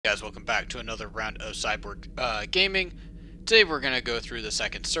Guys, welcome back to another round of Cyborg Gaming. Today we're going to go through the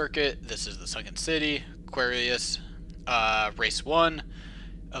second circuit. This is the Sunken City, Aquilaris, race 1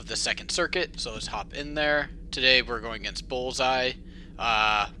 of the second circuit, so let's hop in there. Today we're going against Bullseye.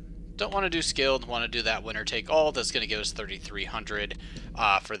 Don't want to do skilled, want to do that winner take all. That's going to give us 3,300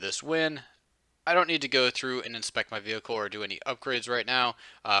 for this win. I don't need to go through and inspect my vehicle or do any upgrades right now.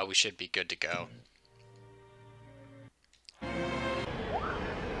 We should be good to go.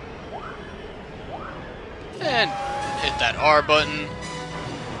 And hit that R button.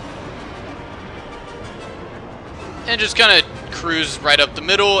 And just kind of cruise right up the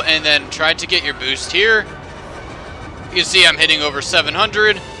middle and then try to get your boost here. You can see I'm hitting over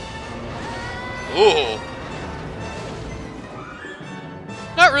 700. Ooh.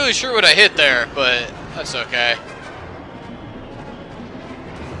 Not really sure what I hit there, but that's okay.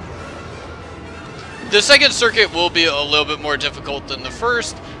 The second circuit will be a little bit more difficult than the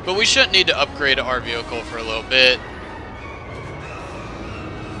first, but we shouldn't need to upgrade our vehicle for a little bit.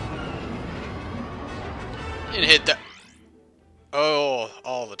 And hit that. Oh,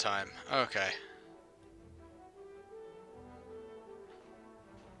 all the time. Okay.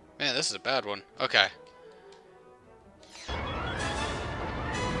 Man, this is a bad one. Okay.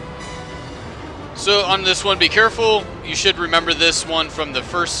 So on this one, be careful. You should remember this one from the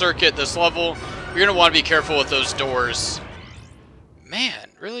first circuit, this level. You're going to want to be careful with those doors. Man,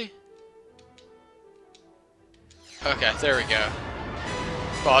 really? Okay, there we go.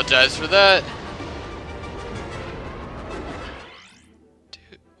 Apologize for that.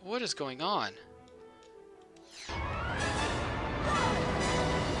 Dude, what is going on?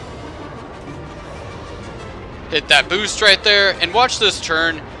 Hit that boost right there, and watch this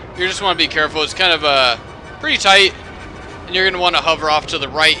turn. You just want to be careful. It's kind of pretty tight, and you're going to want to hover off to the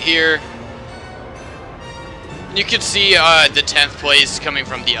right here. You can see the 10th place coming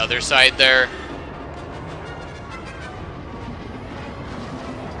from the other side there.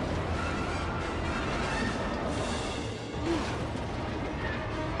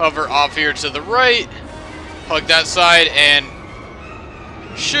 Hover off here to the right, hug that side, and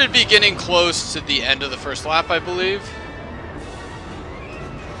should be getting close to the end of the first lap, I believe.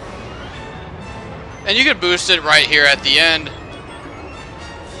 And you can boost it right here at the end.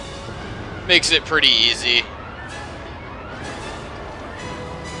 Makes it pretty easy.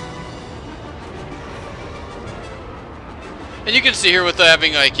 And you can see here with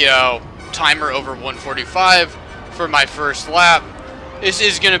having, like, you know, timer over 145 for my first lap, this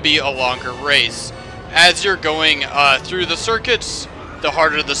is going to be a longer race. As you're going through the circuits, the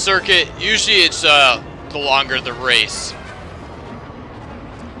harder the circuit, usually it's the longer the race.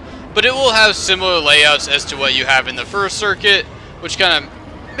 But it will have similar layouts as to what you have in the first circuit, which kind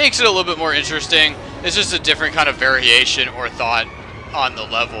of makes it a little bit more interesting. It's just a different kind of variation or thought on the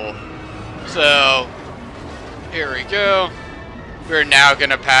level. So, here we go. We're now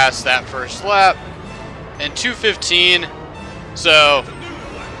going to pass that first lap in 2:15. So,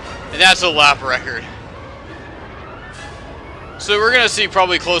 and that's a lap record. So we're going to see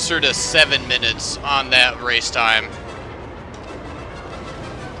probably closer to 7 minutes on that race time.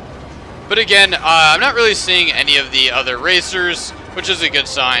 But again, I'm not really seeing any of the other racers, which is a good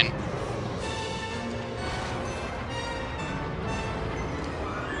sign.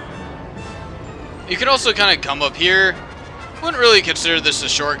 You can also kind of come up here. Wouldn't really consider this a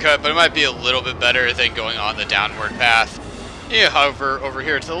shortcut, but it might be a little bit better than going on the downward path. You hover over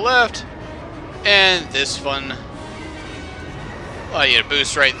here to the left, and this fun allow you to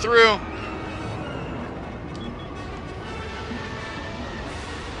boost right through.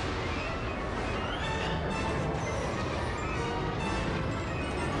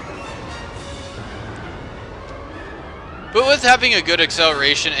 But with having a good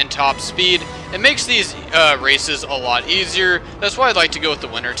acceleration and top speed, it makes these races a lot easier. That's why I'd like to go with the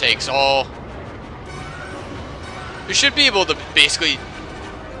winner takes all. You should be able to basically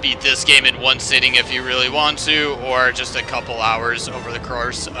beat this game in one sitting if you really want to, or just a couple hours over the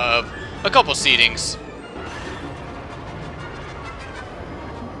course of a couple seatings.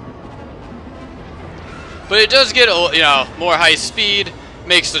 But it does get, you know, more high speed,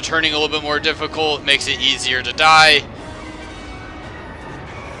 makes the turning a little bit more difficult, makes it easier to die.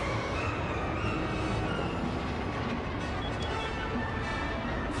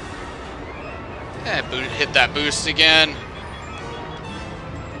 And hit that boost again.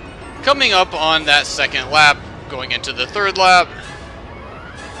 Coming up on that second lap, going into the third lap.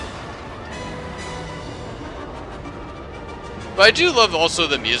 But I do love also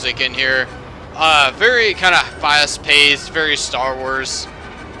the music in here. Very kind of fast-paced, very Star Wars.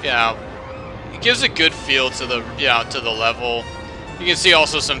 You know, it gives a good feel to the to the level. You can see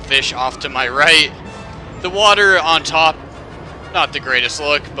also some fish off to my right. The water on top, not the greatest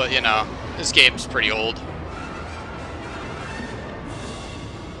look, but you know, this game's pretty old.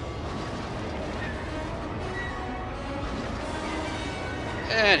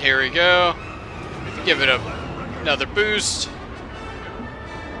 And here we go. Give it another boost.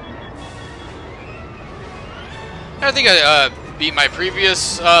 I think I beat my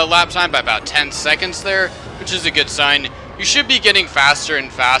previous lap time by about 10 seconds there, which is a good sign. You should be getting faster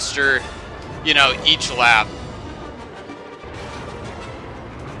and faster, you know, each lap.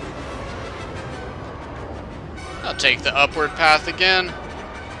 I'll take the upward path again.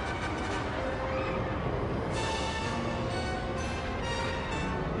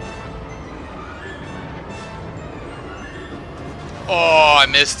 Oh, I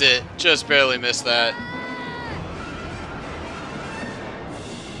missed it. Just barely missed that.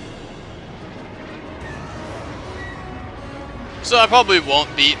 So I probably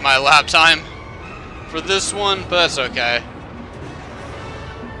won't beat my lap time for this one, but that's okay.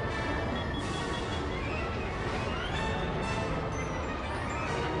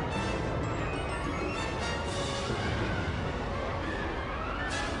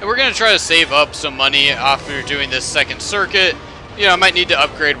 And we're going to try to save up some money after doing this second circuit. You know, I might need to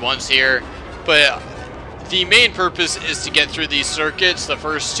upgrade once here, but the main purpose is to get through these circuits, the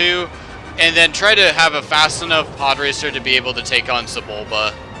first two, and then try to have a fast enough pod racer to be able to take on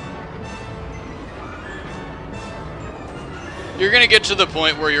Sebulba. You're going to get to the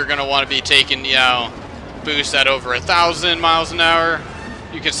point where you're going to want to be taking, you know, boosts at over 1,000 miles an hour.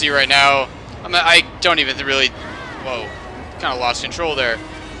 You can see right now, I don't even really, whoa, kind of lost control there.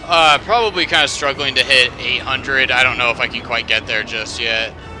 Probably kind of struggling to hit 800. I don't know if I can quite get there just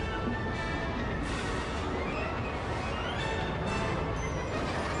yet.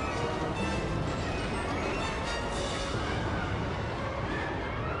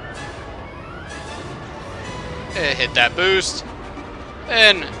 Hit that boost.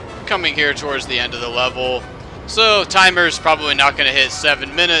 And coming here towards the end of the level. So timer's probably not going to hit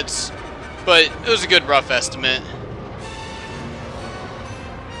 7 minutes, but it was a good rough estimate.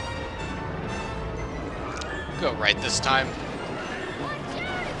 Go right this time.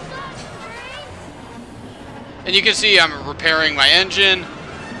 And you can see I'm repairing my engine,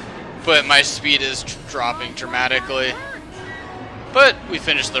 but my speed is dropping dramatically. But we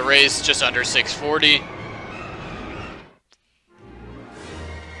finished the race just under 640.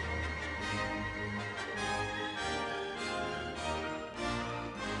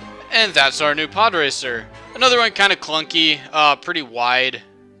 And that's our new pod racer. Another one kind of clunky, pretty wide,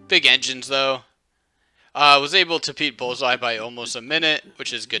 big engines though. Was able to beat Bullseye by almost a minute,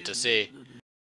 which is good to see.